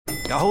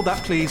Hold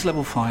that, please.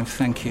 Level 5,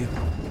 thank you.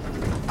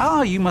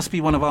 Ah, you must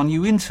be one of our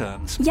new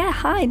interns. Yeah,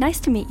 hi, nice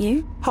to meet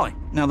you. Hi.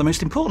 Now, the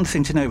most important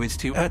thing to know is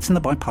to in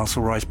the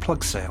biparcel rise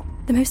plug sale.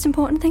 The most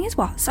important thing is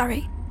what?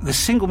 Sorry. The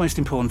single most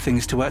important thing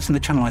is to in the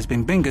channelized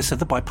bin bingus of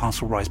the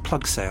biparcel rise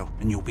plug sale,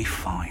 and you'll be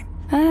fine.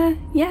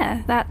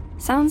 Yeah, that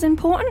sounds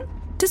important.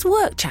 Does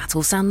work chat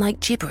all sound like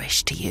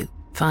gibberish to you?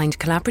 Find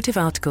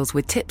collaborative articles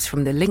with tips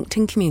from the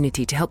LinkedIn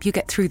community to help you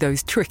get through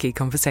those tricky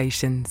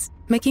conversations.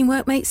 Making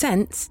work make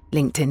sense?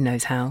 LinkedIn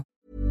knows how.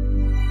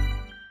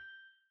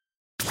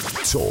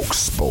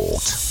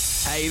 talkSPORT.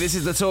 Hey, this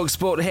is the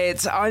talkSPORT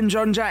hit. I'm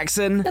John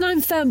Jackson. And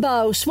I'm Fern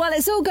Balsh. Well,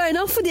 it's all going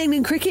off for the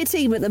England cricket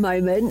team at the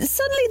moment.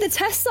 Suddenly the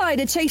Test side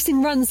are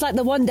chasing runs like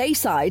the one-day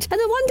side, and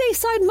the one-day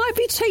side might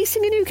be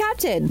chasing a new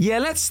captain. Yeah,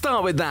 let's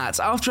start with that.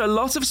 After a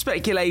lot of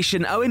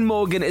speculation, Owen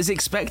Morgan is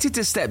expected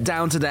to step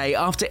down today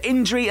after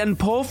injury and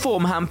poor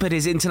form hampered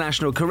his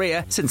international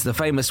career since the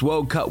famous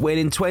World Cup win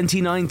in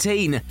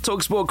 2019.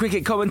 talkSPORT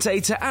cricket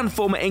commentator and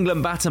former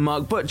England batter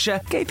Mark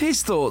Butcher gave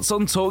his thoughts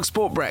on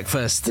talkSPORT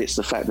Breakfast. It's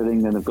the fact that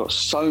England have got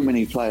so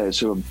many players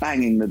who are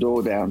banging the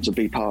door down to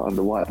be part of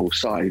the white ball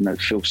side. You know,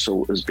 Phil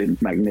Salt has been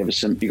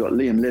magnificent. You've got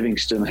Liam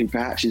Livingstone, who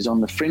perhaps is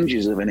on the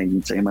fringes of an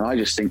England team, and I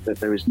just think that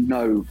there is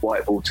no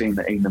white ball team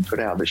that England put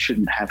out that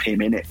shouldn't have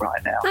him in it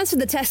right now. As for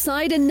the Test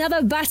side,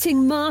 another batting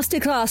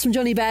masterclass from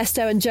Johnny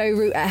Bairstow and Joe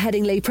Root at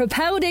Headingley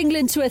propelled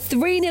England to a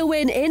 3-0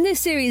 win in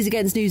this series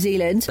against New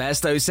Zealand.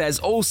 Bairstow says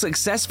all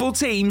successful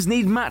teams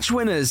need match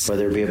winners.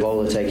 Whether it be a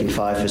bowler taking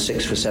 5 for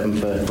 6 for 7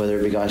 for, whether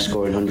it be guys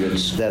scoring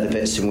hundreds, they're the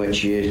bits in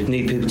which you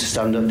need people to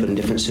stand up in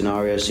different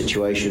scenarios,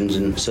 situations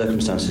and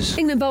circumstances.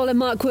 England bowler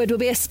Mark Wood will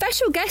be a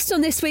special guest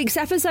on this week's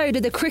episode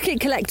of the Cricket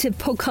Collective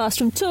podcast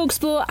from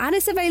talkSPORT, and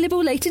it's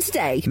available later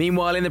today.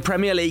 Meanwhile, in the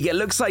Premier League, it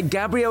looks like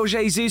Gabriel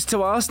Jesus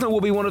to Arsenal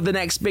will be one of the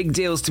next big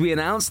deals to be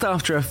announced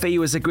after a fee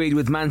was agreed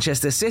with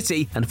Manchester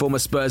City, and former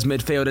Spurs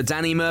midfielder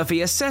Danny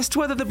Murphy assessed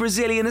whether the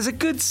Brazilian is a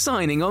good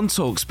signing on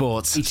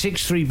talkSPORT. He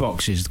ticks 3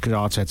 boxes, because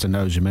Arteta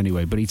knows him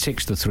anyway, but he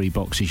ticks the 3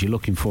 boxes you're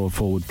looking for a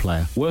forward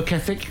player. Work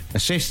ethic,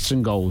 assists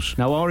and goals.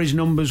 Now, are his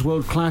numbers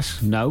world class?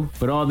 No.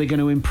 But are they going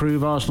to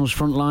improve Arsenal's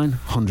front line?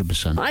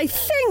 100%. I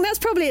think that's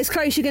probably as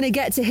close you're going to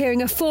get to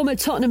hearing a former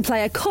Tottenham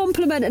player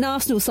compliment an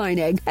Arsenal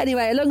signing.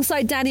 Anyway,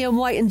 alongside Danny on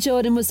White and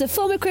Jordan was the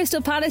former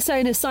Crystal Palace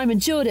owner Simon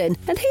Jordan,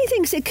 and he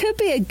thinks it could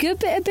be a good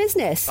bit of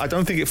business. I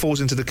don't think it falls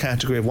into the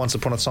category of once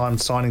upon a time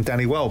signing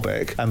Danny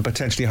Welbeck and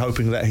potentially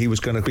hoping that he was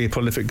going to be a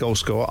prolific goal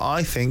scorer.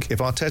 I think if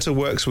Arteta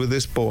works with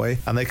this boy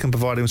and they can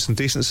provide him some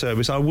decent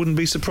service, I wouldn't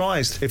be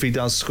surprised if he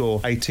does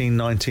score 18,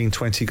 19,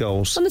 20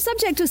 goals. On the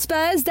subject of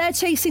Spurs, they're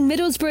chasing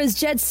Middlesbrough's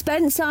Jed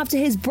Spence after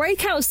his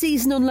breakout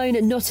season on loan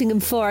at Nottingham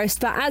Forest,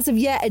 but as of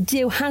yet, a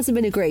deal hasn't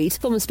been agreed.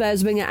 Former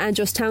Spurs winger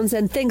Andros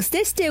Townsend thinks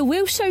this deal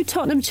will show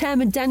Tottenham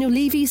chairman Daniel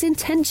Levy's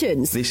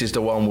intentions. This is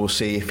the one we'll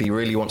see if he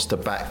really wants to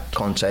back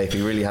Conte, if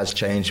he really has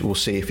changed. We'll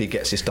see if he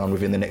gets this done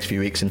within the next few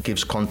weeks and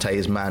gives Conte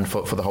his man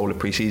for the whole of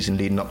pre-season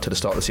leading up to the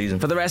start of the season.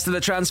 For the rest of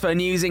the transfer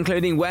news,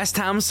 including West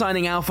Ham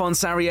signing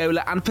Alphonse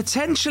Areola and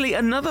potentially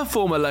another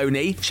former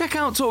loanee, check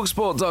out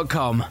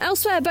talksport.com.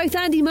 Elsewhere, both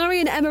Andy Murray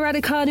and Emma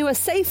Raducanu are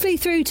safely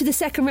through to the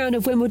second round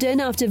of Wimbledon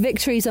after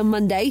victories on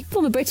Monday.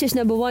 Former British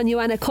number 1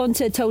 Joanna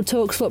Konta told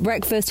talkSPORT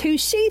Breakfast who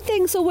she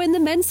thinks will win the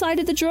men's side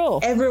of the draw.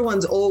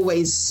 Everyone's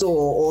always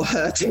sore or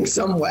hurting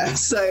somewhere.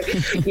 So,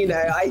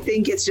 I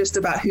think it's just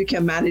about who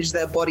can manage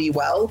their body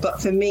well.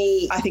 But for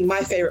me, I think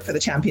my favourite for the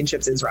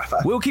championships is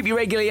Rafa. We'll keep you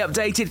regularly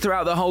updated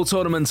throughout the whole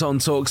tournament on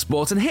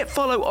talkSPORT, and hit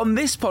follow on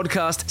this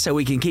podcast so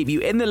we can keep you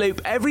in the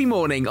loop every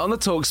morning on the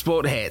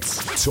talkSPORT hits.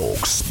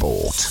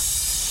 talkSPORT.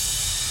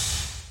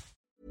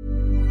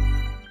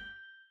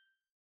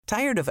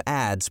 Tired of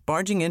ads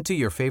barging into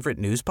your favorite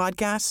news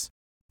podcasts?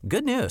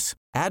 Good news.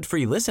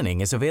 Ad-free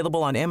listening is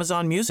available on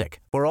Amazon Music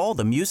for all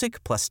the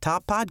music plus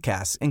top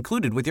podcasts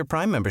included with your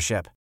Prime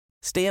membership.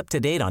 Stay up to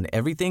date on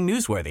everything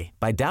newsworthy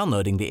by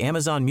downloading the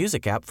Amazon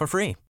Music app for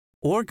free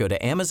or go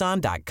to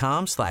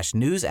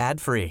amazon.com/news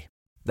ad free.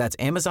 That's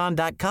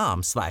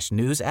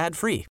amazon.com/news ad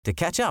free to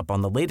catch up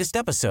on the latest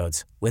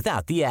episodes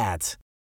without the ads.